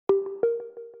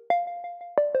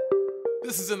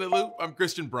This is In the Loop. I'm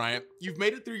Christian Bryant. You've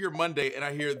made it through your Monday, and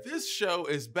I hear this show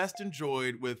is best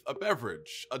enjoyed with a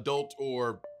beverage, adult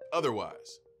or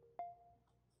otherwise.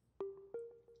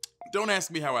 Don't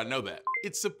ask me how I know that.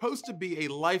 It's supposed to be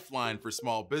a lifeline for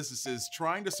small businesses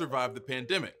trying to survive the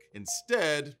pandemic.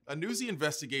 Instead, a Newsy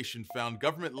investigation found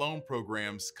government loan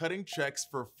programs cutting checks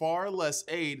for far less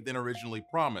aid than originally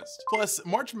promised. Plus,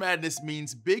 March Madness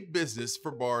means big business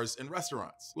for bars and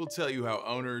restaurants. We'll tell you how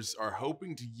owners are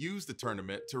hoping to use the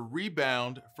tournament to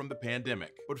rebound from the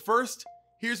pandemic. But first,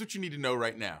 here's what you need to know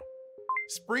right now.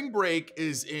 Spring break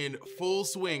is in full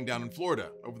swing down in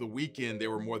Florida. Over the weekend,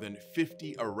 there were more than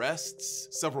 50 arrests,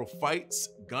 several fights,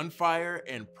 gunfire,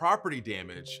 and property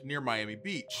damage near Miami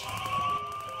Beach.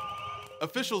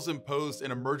 Officials imposed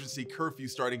an emergency curfew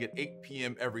starting at 8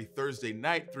 p.m. every Thursday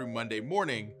night through Monday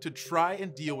morning to try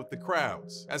and deal with the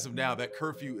crowds. As of now, that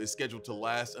curfew is scheduled to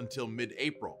last until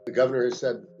mid-April. The governor has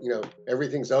said,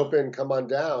 everything's open, come on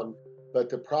down. But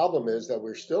the problem is that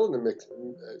we're still in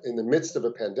the midst of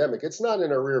a pandemic. It's not in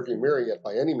our rearview mirror yet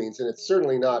by any means, and it's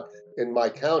certainly not in my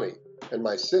county and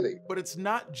my city. But it's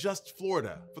not just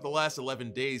Florida. For the last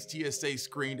 11 days, TSA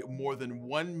screened more than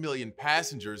 1 million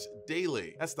passengers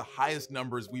daily. That's the highest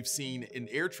numbers we've seen in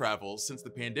air travel since the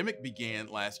pandemic began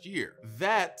last year.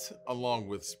 That, along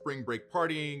with spring break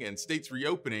partying and states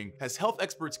reopening, has health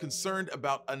experts concerned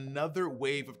about another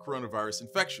wave of coronavirus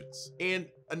infections. And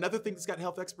another thing that's got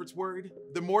health experts worried,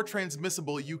 the more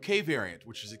transmissible UK variant,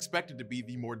 which is expected to be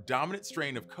the more dominant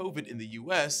strain of COVID in the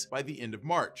US by the end of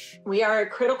March. We are at a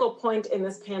critical point in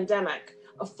this pandemic,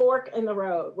 a fork in the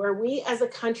road, where we as a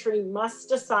country must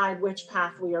decide which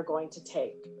path we are going to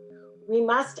take. We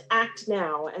must act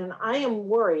now, and I am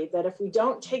worried that if we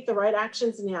don't take the right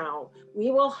actions now,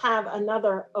 we will have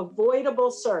another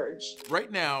avoidable surge. Right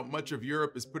now, much of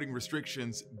Europe is putting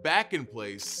restrictions back in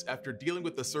place after dealing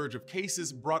with the surge of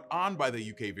cases brought on by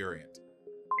the UK variant.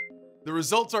 The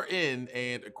results are in,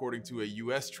 and according to a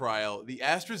US trial, the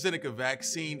AstraZeneca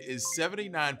vaccine is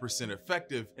 79%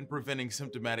 effective in preventing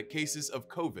symptomatic cases of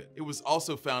COVID. It was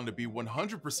also found to be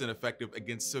 100% effective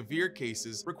against severe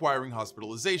cases requiring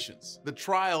hospitalizations. The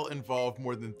trial involved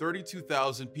more than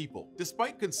 32,000 people.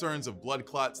 Despite concerns of blood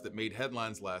clots that made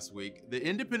headlines last week, the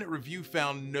independent review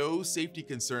found no safety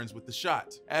concerns with the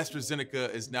shot.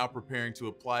 AstraZeneca is now preparing to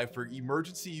apply for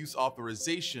emergency use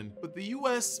authorization, but the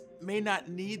US may not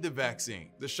need the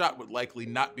vaccine. The shot would likely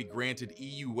not be granted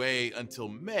EUA until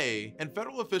May, and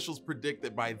federal officials predict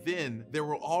that by then, there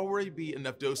will already be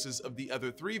enough doses of the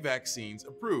other 3 vaccines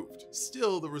approved.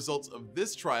 Still, the results of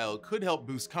this trial could help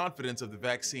boost confidence of the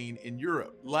vaccine in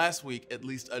Europe. Last week, at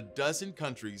least a dozen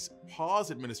countries paused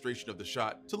administration of the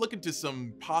shot to look into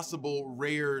some possible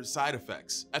rare side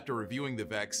effects. After reviewing the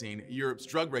vaccine, Europe's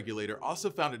drug regulator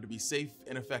also found it to be safe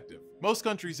and effective. Most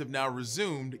countries have now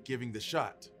resumed giving the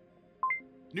shot.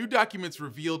 New documents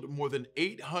revealed more than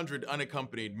 800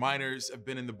 unaccompanied minors have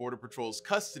been in the Border Patrol's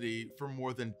custody for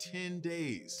more than 10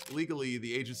 days. Legally,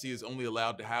 the agency is only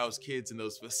allowed to house kids in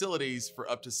those facilities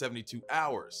for up to 72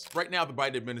 hours. Right now, the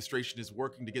Biden administration is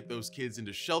working to get those kids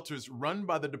into shelters run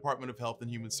by the Department of Health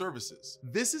and Human Services.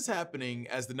 This is happening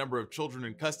as the number of children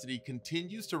in custody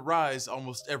continues to rise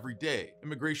almost every day.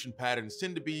 Immigration patterns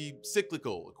tend to be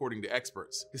cyclical, according to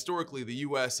experts. Historically, the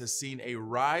U.S. has seen a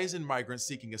rise in migrants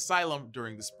seeking asylum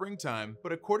during the springtime,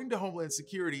 but according to Homeland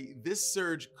Security, this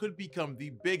surge could become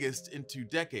the biggest in 2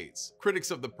 decades.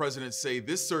 Critics of the president say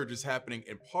this surge is happening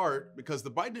in part because the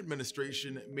Biden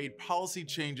administration made policy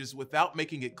changes without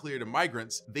making it clear to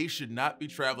migrants they should not be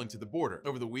traveling to the border.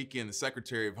 Over the weekend, the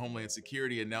Secretary of Homeland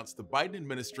Security announced the Biden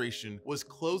administration was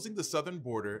closing the southern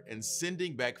border and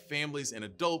sending back families and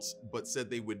adults, but said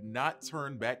they would not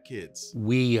turn back kids.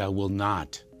 We will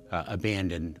not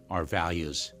abandon our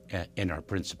values and our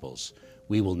principles.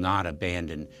 We will not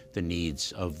abandon the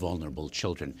needs of vulnerable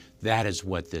children. That is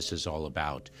what this is all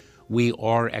about. We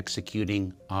are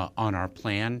executing on our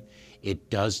plan. It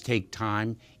does take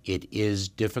time. It is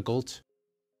difficult.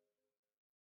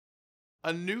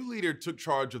 A new leader took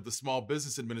charge of the Small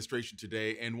Business Administration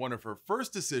today, and one of her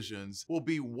first decisions will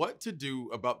be what to do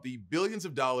about the billions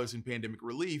of dollars in pandemic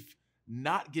relief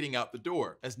not getting out the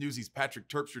door. As Newsy's Patrick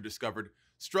Terpstra discovered,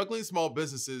 struggling small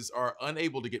businesses are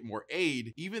unable to get more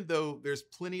aid, even though there's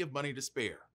plenty of money to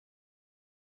spare.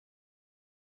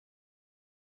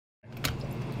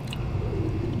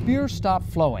 Beer stopped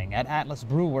flowing at Atlas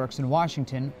Brew Works in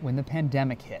Washington when the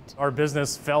pandemic hit. Our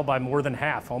business fell by more than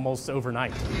half, almost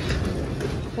overnight.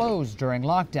 Closed during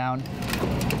lockdown,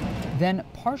 then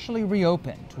partially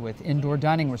reopened with indoor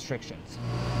dining restrictions.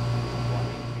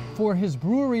 For his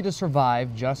brewery to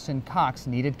survive, Justin Cox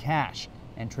needed cash,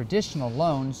 and traditional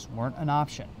loans weren't an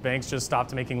option. Banks just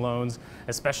stopped making loans,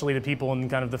 especially to people in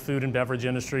kind of the food and beverage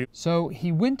industry. So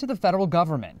he went to the federal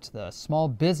government, the Small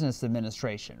Business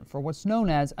Administration, for what's known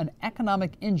as an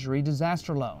economic injury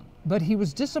disaster loan. But he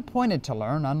was disappointed to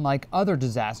learn, unlike other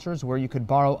disasters where you could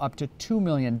borrow up to $2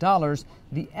 million,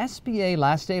 the SBA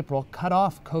last April cut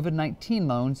off COVID-19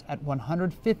 loans at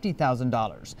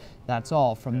 $150,000. That's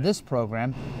all from this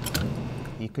program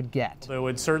he could get. So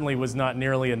it certainly was not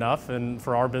nearly enough, and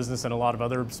for our business and a lot of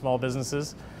other small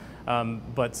businesses,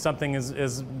 but something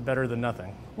is better than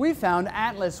nothing. We found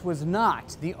Atlas was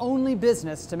not the only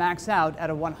business to max out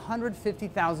at a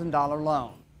 $150,000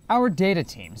 loan. Our data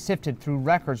team sifted through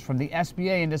records from the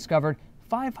SBA and discovered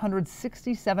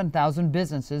 567,000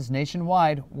 businesses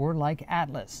nationwide were like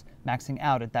Atlas, maxing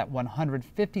out at that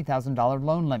 $150,000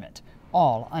 loan limit,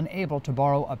 all unable to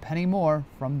borrow a penny more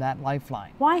from that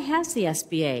lifeline. Why has the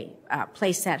SBA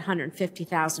placed that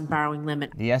 $150,000 borrowing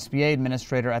limit? The SBA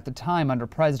administrator at the time under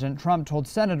President Trump told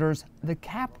senators the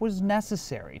cap was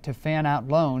necessary to fan out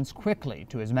loans quickly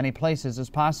to as many places as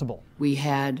possible. We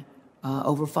had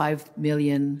over 5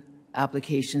 million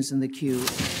applications in the queue.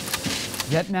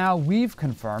 Yet now we've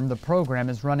confirmed the program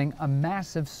is running a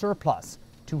massive surplus,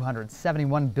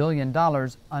 $271 billion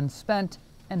unspent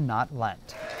and not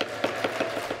lent.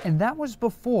 And that was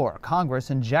before Congress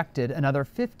injected another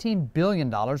 $15 billion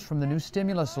from the new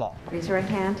stimulus law. Raise your right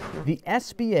hand. The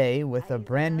SBA, with a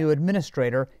brand new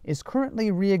administrator, is currently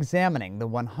re-examining the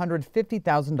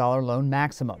 $150,000 loan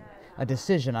maximum. A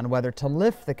decision on whether to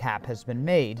lift the cap has been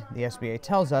made, the SBA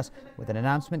tells us, with an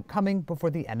announcement coming before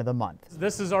the end of the month.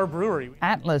 This is our brewery.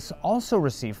 Atlas also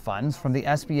received funds from the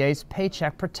SBA's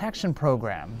Paycheck Protection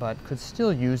Program, but could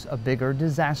still use a bigger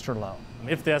disaster loan.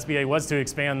 If the SBA was to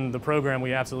expand the program,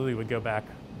 we absolutely would go back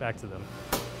to them.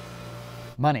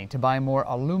 Money to buy more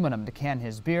aluminum to can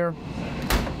his beer,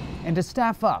 and to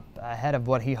staff up ahead of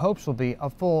what he hopes will be a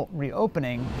full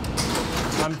reopening.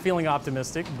 I'm feeling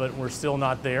optimistic, but we're still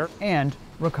not there. And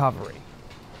recovery.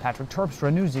 Patrick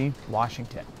Terpstra, Newsy,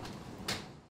 Washington.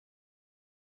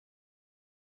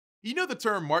 You know the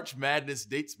term March Madness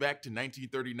dates back to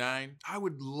 1939? I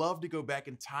would love to go back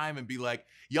in time and be like,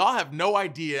 y'all have no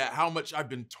idea how much I've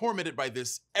been tormented by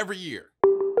this every year.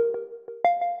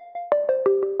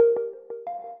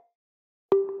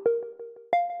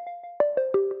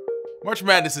 March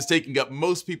Madness is taking up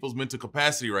most people's mental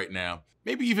capacity right now,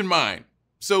 maybe even mine.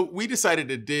 So we decided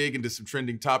to dig into some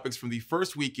trending topics from the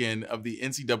first weekend of the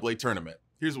NCAA tournament.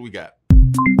 Here's what we got.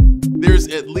 There's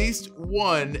at least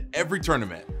one every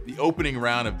tournament. The opening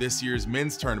round of this year's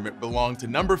men's tournament belonged to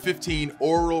number 15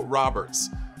 Oral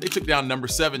Roberts. They took down number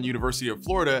 7 University of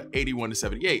Florida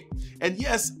 81-78. And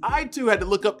yes, I too had to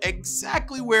look up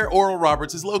exactly where Oral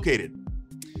Roberts is located.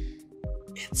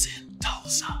 It's in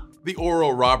Tulsa. The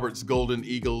Oral Roberts Golden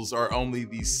Eagles are only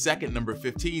the second number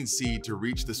 15 seed to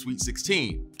reach the Sweet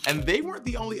 16. And they weren't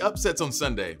the only upsets on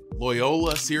Sunday.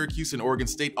 Loyola, Syracuse, and Oregon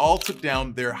State all took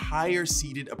down their higher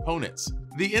seeded opponents.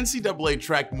 The NCAA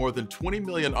tracked more than 20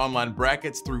 million online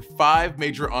brackets through 5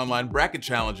 major online bracket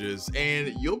challenges,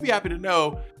 and you'll be happy to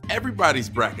know everybody's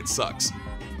bracket sucks.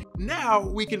 Now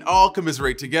we can all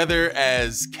commiserate together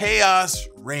as chaos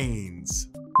reigns.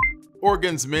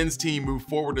 Oregon's men's team moved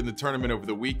forward in the tournament over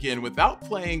the weekend without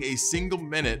playing a single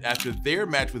minute after their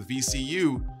match with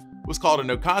VCU was called a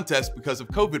no contest because of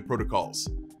COVID protocols.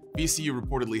 VCU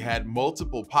reportedly had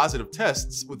multiple positive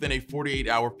tests within a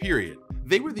 48-hour period.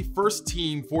 They were the first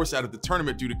team forced out of the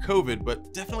tournament due to COVID,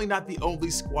 but definitely not the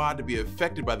only squad to be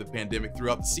affected by the pandemic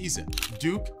throughout the season.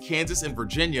 Duke, Kansas, and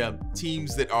Virginia,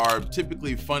 teams that are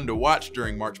typically fun to watch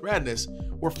during March Madness,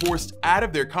 were forced out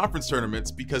of their conference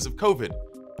tournaments because of COVID.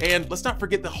 And let's not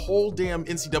forget the whole damn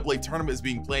NCAA tournament is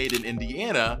being played in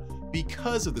Indiana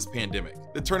because of this pandemic.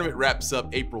 The tournament wraps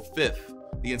up April 5th.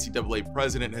 The NCAA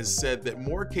president has said that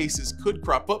more cases could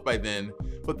crop up by then,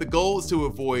 but the goal is to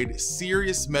avoid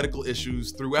serious medical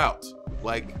issues throughout,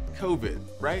 like COVID,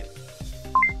 right?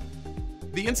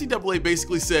 The NCAA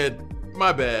basically said,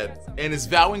 my bad, and is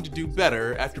vowing to do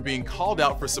better after being called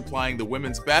out for supplying the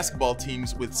women's basketball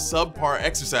teams with subpar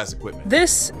exercise equipment.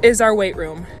 This is our weight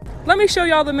room. Let me show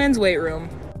y'all the men's weight room.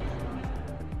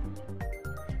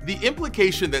 The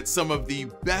implication that some of the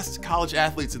best college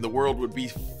athletes in the world would be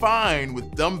fine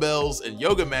with dumbbells and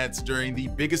yoga mats during the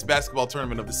biggest basketball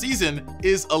tournament of the season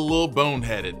is a little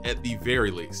boneheaded at the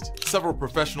very least. Several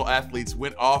professional athletes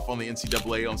went off on the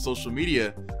NCAA on social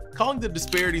media, calling the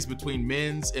disparities between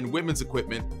men's and women's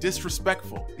equipment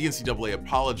disrespectful. The NCAA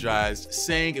apologized,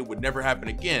 saying it would never happen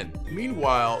again.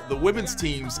 Meanwhile, the women's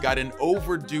teams got an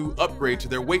overdue upgrade to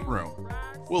their weight room.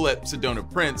 We'll let Sedona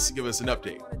Prince give us an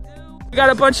update. We got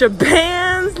a bunch of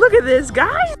bands. Look at this,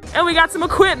 guys. And we got some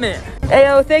equipment.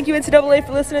 Ayo, thank you NCAA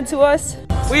for listening to us.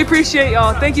 We appreciate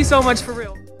y'all. Thank you so much for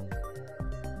real.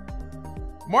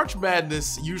 March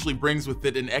Madness usually brings with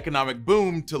it an economic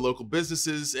boom to local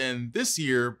businesses, and this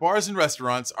year, bars and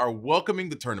restaurants are welcoming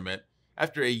the tournament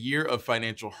after a year of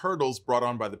financial hurdles brought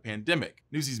on by the pandemic.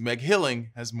 Newsy's Meg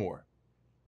Hilling has more.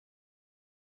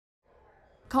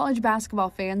 College basketball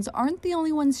fans aren't the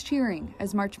only ones cheering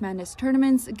as March Madness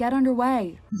tournaments get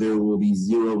underway. There will be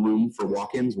zero room for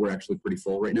walk-ins. We're actually pretty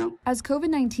full right now. As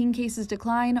COVID-19 cases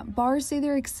decline, bars say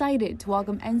they're excited to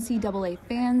welcome NCAA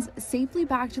fans safely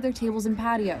back to their tables and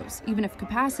patios, even if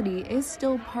capacity is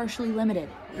still partially limited.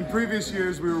 In previous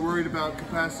years, we were worried about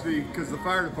capacity because of the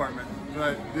fire department,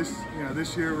 but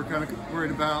this year we're kind of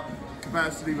worried about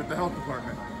capacity with the health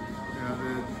department.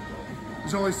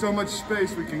 There's only so much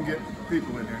space we can get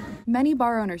people in here. Many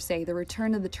bar owners say the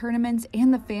return of the tournaments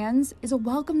and the fans is a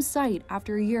welcome sight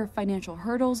after a year of financial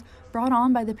hurdles brought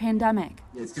on by the pandemic.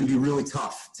 It's going to be really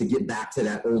tough to get back to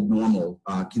that old normal,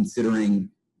 considering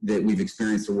that we've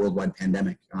experienced a worldwide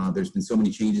pandemic. There's been so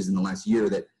many changes in the last year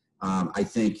that I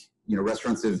think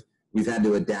restaurants we've had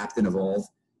to adapt and evolve,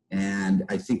 and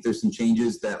I think there's some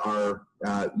changes that are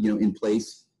in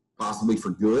place, possibly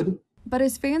for good. But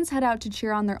as fans head out to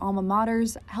cheer on their alma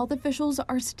maters, health officials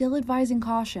are still advising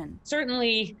caution.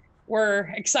 Certainly,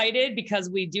 we're excited because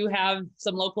we do have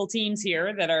some local teams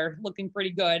here that are looking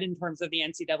pretty good in terms of the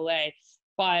NCAA.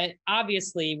 But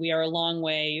obviously, we are a long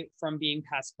way from being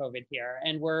past COVID here.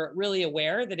 And we're really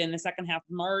aware that in the second half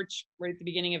of March, right at the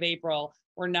beginning of April,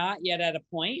 we're not yet at a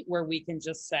point where we can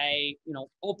just say,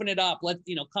 open it up. Let's,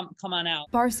 come on out.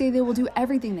 Bars say they will do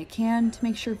everything they can to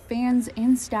make sure fans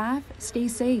and staff stay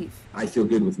safe. I feel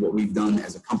good with what we've done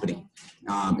as a company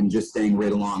and just staying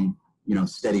right along,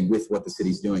 steady with what the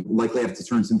city's doing. Likely have to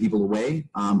turn some people away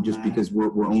just because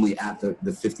we're only at the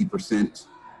 50%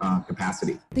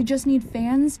 capacity. They just need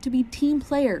fans to be team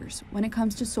players when it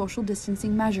comes to social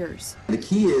distancing measures. The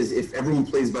key is if everyone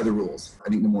plays by the rules, I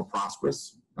think the more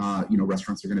prosperous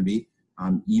restaurants are going to be,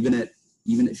 even at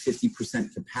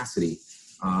 50% capacity,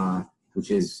 which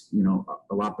is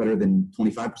a lot better than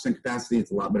 25% capacity.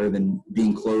 It's a lot better than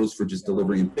being closed for just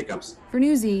delivery and pickups. For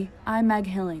Newsy, I'm Meg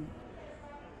Hilling.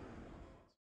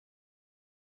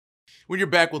 When you're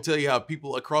back, we'll tell you how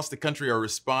people across the country are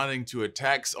responding to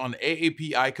attacks on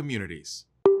AAPI communities.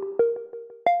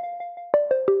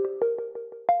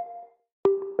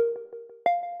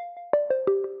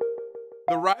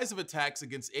 The rise of attacks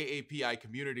against AAPI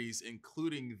communities,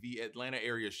 including the Atlanta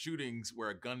area shootings where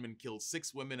a gunman killed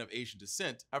 6 women of Asian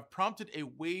descent, have prompted a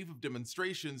wave of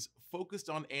demonstrations focused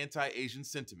on anti-Asian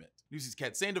sentiment. Newsy's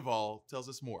Kat Sandoval tells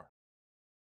us more.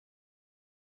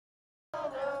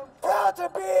 Proud to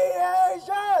be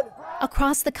Asian!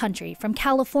 Across the country, from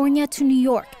California to New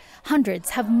York,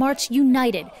 hundreds have marched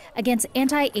united against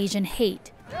anti-Asian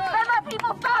hate. Let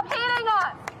people stop hating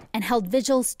us! And held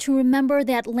vigils to remember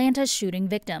the Atlanta shooting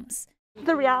victims.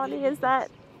 The reality is that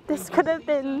this could have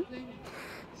been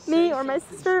me or my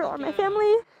sister or my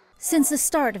family. Since the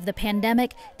start of the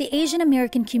pandemic, the Asian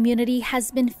American community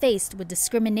has been faced with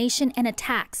discrimination and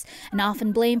attacks, and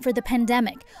often blamed for the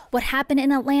pandemic. What happened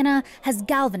in Atlanta has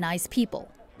galvanized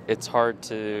people. It's hard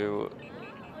to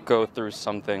go through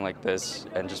something like this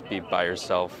and just be by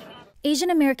yourself.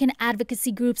 Asian American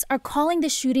advocacy groups are calling the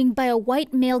shooting by a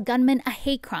white male gunman a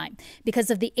hate crime because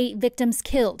of the 8 victims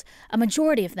killed. A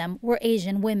majority of them were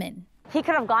Asian women. He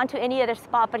could have gone to any other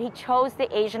spot, but he chose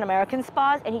the Asian American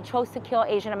spot, and he chose to kill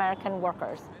Asian American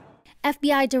workers.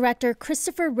 FBI Director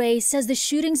Christopher Wray says the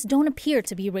shootings don't appear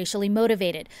to be racially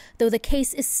motivated, though the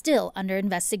case is still under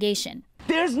investigation.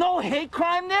 There's no hate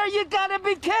crime there? You gotta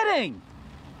be kidding!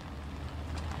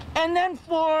 And then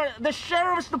for the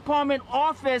Sheriff's Department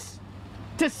office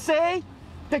to say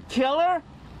the killer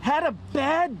had a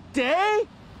bad day?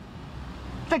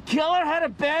 The killer had a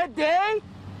bad day?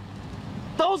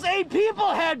 Those 8 people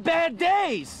had bad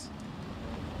days.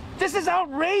 This is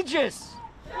outrageous.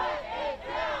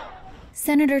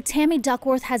 Senator Tammy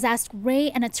Duckworth has asked Wray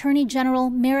and Attorney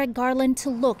General Merrick Garland to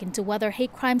look into whether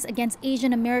hate crimes against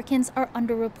Asian Americans are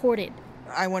underreported.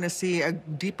 I want to see a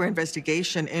deeper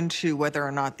investigation into whether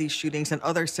or not these shootings and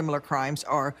other similar crimes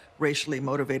are racially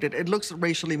motivated. It looks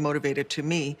racially motivated to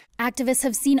me. Activists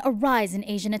have seen a rise in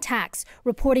Asian attacks.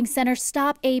 Reporting Center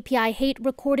Stop AAPI Hate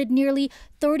recorded nearly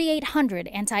 3,800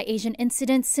 anti-Asian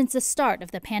incidents since the start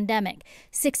of the pandemic.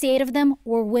 68 of them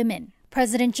were women.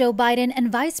 President Joe Biden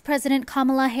and Vice President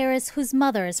Kamala Harris, whose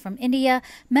mother is from India,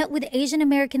 met with Asian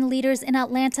American leaders in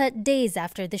Atlanta days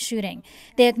after the shooting.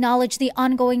 They acknowledged the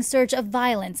ongoing surge of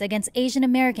violence against Asian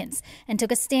Americans and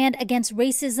took a stand against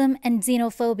racism and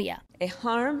xenophobia. A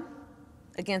harm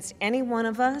against any one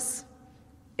of us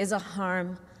is a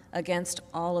harm against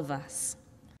all of us.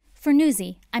 For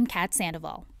Newsy, I'm Kat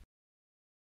Sandoval.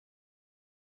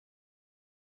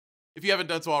 If you haven't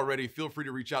done so already, feel free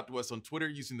to reach out to us on Twitter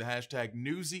using the hashtag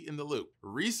NewsyInTheLoop.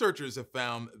 Researchers have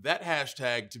found that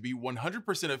hashtag to be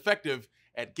 100% effective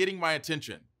at getting my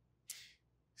attention,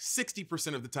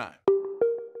 60% of the time.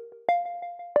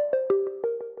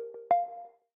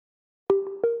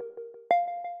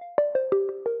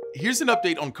 Here's an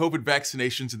update on COVID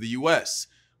vaccinations in the US.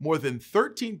 More than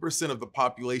 13% of the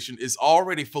population is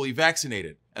already fully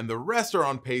vaccinated, and the rest are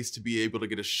on pace to be able to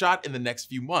get a shot in the next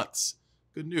few months.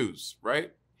 Good news,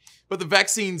 right? But the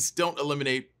vaccines don't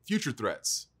eliminate future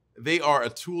threats. They are a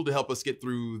tool to help us get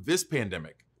through this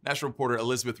pandemic. National reporter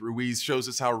Elizabeth Ruiz shows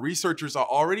us how researchers are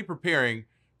already preparing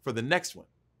for the next one.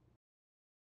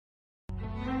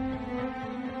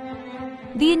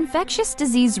 The Infectious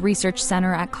Disease Research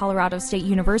Center at Colorado State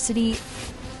University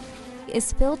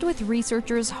is filled with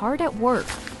researchers hard at work,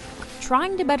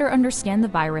 trying to better understand the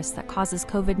virus that causes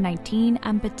COVID-19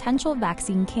 and potential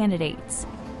vaccine candidates.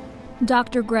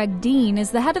 Dr. Greg Dean is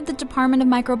the head of the Department of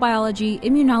Microbiology,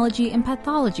 Immunology, and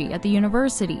Pathology at the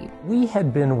university. We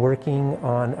had been working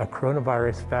on a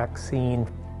coronavirus vaccine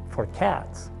for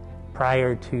cats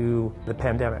prior to the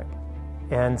pandemic.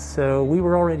 And so we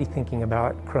were already thinking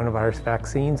about coronavirus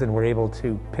vaccines and were able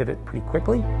to pivot pretty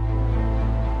quickly.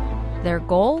 Their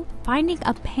goal? Finding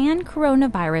a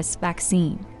pan-coronavirus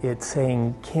vaccine. It's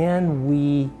saying, can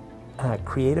we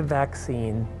create a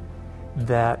vaccine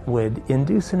that would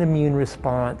induce an immune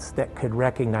response that could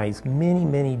recognize many,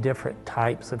 many different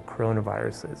types of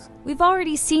coronaviruses. We've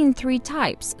already seen 3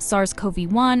 types: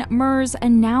 SARS-CoV-1, MERS,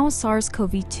 and now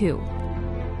SARS-CoV-2.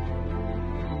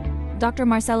 Dr.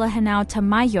 Marcela Henao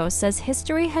Tamayo says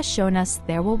history has shown us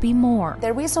there will be more.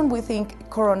 The reason we think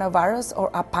coronavirus or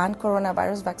a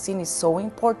pan-coronavirus vaccine is so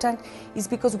important is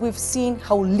because we've seen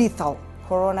how lethal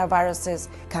coronaviruses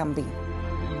can be.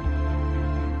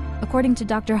 According to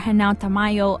Dr. Henao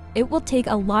Tamayo, it will take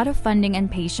a lot of funding and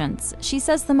patience. She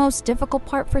says the most difficult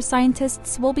part for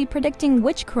scientists will be predicting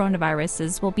which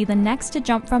coronaviruses will be the next to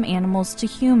jump from animals to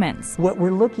humans. What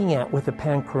we're looking at with the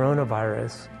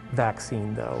pan-coronavirus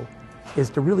vaccine, though, is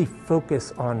to really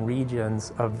focus on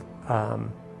regions of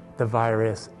the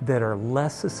virus that are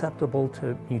less susceptible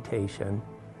to mutation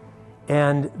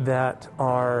and that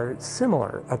are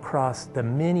similar across the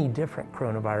many different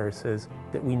coronaviruses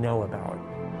that we know about.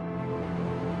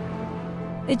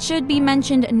 It should be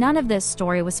mentioned none of this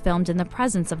story was filmed in the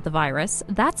presence of the virus.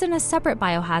 That's in a separate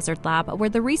biohazard lab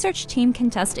where the research team can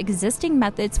test existing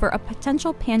methods for a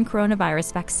potential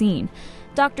pan-coronavirus vaccine.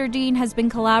 Dr. Dean has been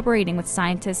collaborating with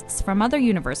scientists from other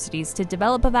universities to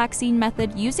develop a vaccine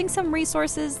method using some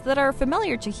resources that are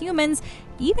familiar to humans,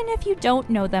 even if you don't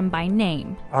know them by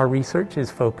name. Our research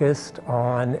is focused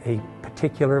on a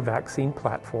particular vaccine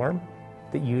platform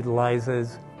that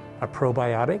utilizes a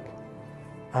probiotic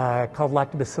called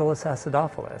Lactobacillus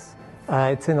acidophilus.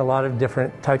 It's in a lot of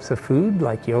different types of food,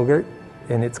 like yogurt,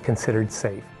 and it's considered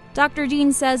safe. Dr.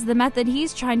 Dean says the method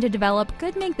he's trying to develop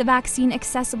could make the vaccine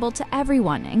accessible to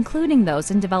everyone, including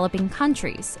those in developing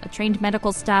countries. A trained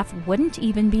medical staff wouldn't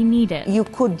even be needed. You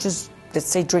could just, let's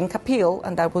say, drink a pill,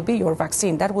 and that would be your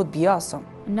vaccine. That would be awesome.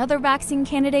 Another vaccine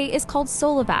candidate is called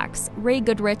Solovax. Ray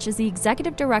Goodrich is the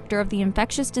executive director of the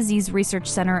Infectious Disease Research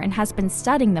Center and has been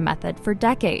studying the method for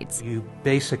decades. You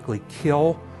basically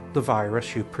kill the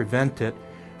virus, you prevent it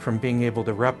from being able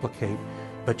to replicate,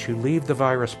 but you leave the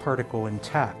virus particle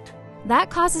intact. That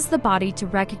causes the body to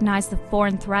recognize the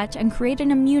foreign threat and create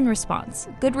an immune response.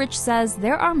 Goodrich says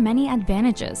there are many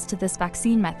advantages to this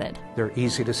vaccine method. They're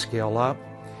easy to scale up.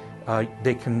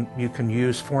 You can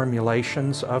use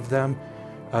formulations of them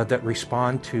that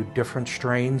respond to different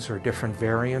strains or different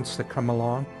variants that come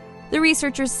along. The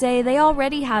researchers say they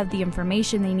already have the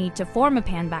information they need to form a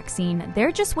pan vaccine.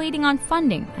 They're just waiting on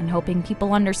funding and hoping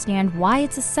people understand why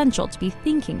it's essential to be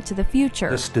thinking to the future.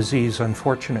 This disease,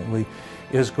 unfortunately,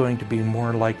 is going to be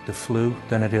more like the flu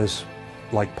than it is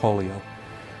like polio.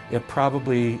 It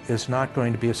probably is not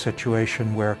going to be a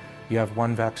situation where you have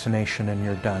one vaccination and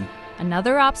you're done.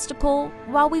 Another obstacle,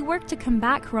 while we work to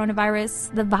combat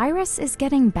coronavirus, the virus is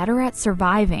getting better at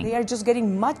surviving. They are just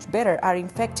getting much better at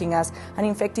infecting us and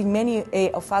infecting many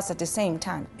of us at the same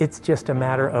time. It's just a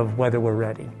matter of whether we're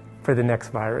ready for the next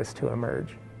virus to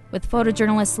emerge. With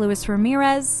photojournalist Luis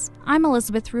Ramirez, I'm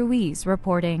Elizabeth Ruiz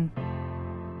reporting.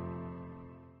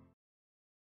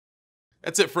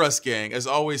 That's it for us, gang. As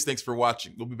always, thanks for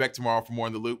watching. We'll be back tomorrow for more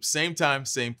In the Loop. Same time,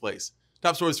 same place.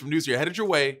 Top stories from Newsy are headed your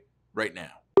way right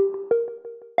now.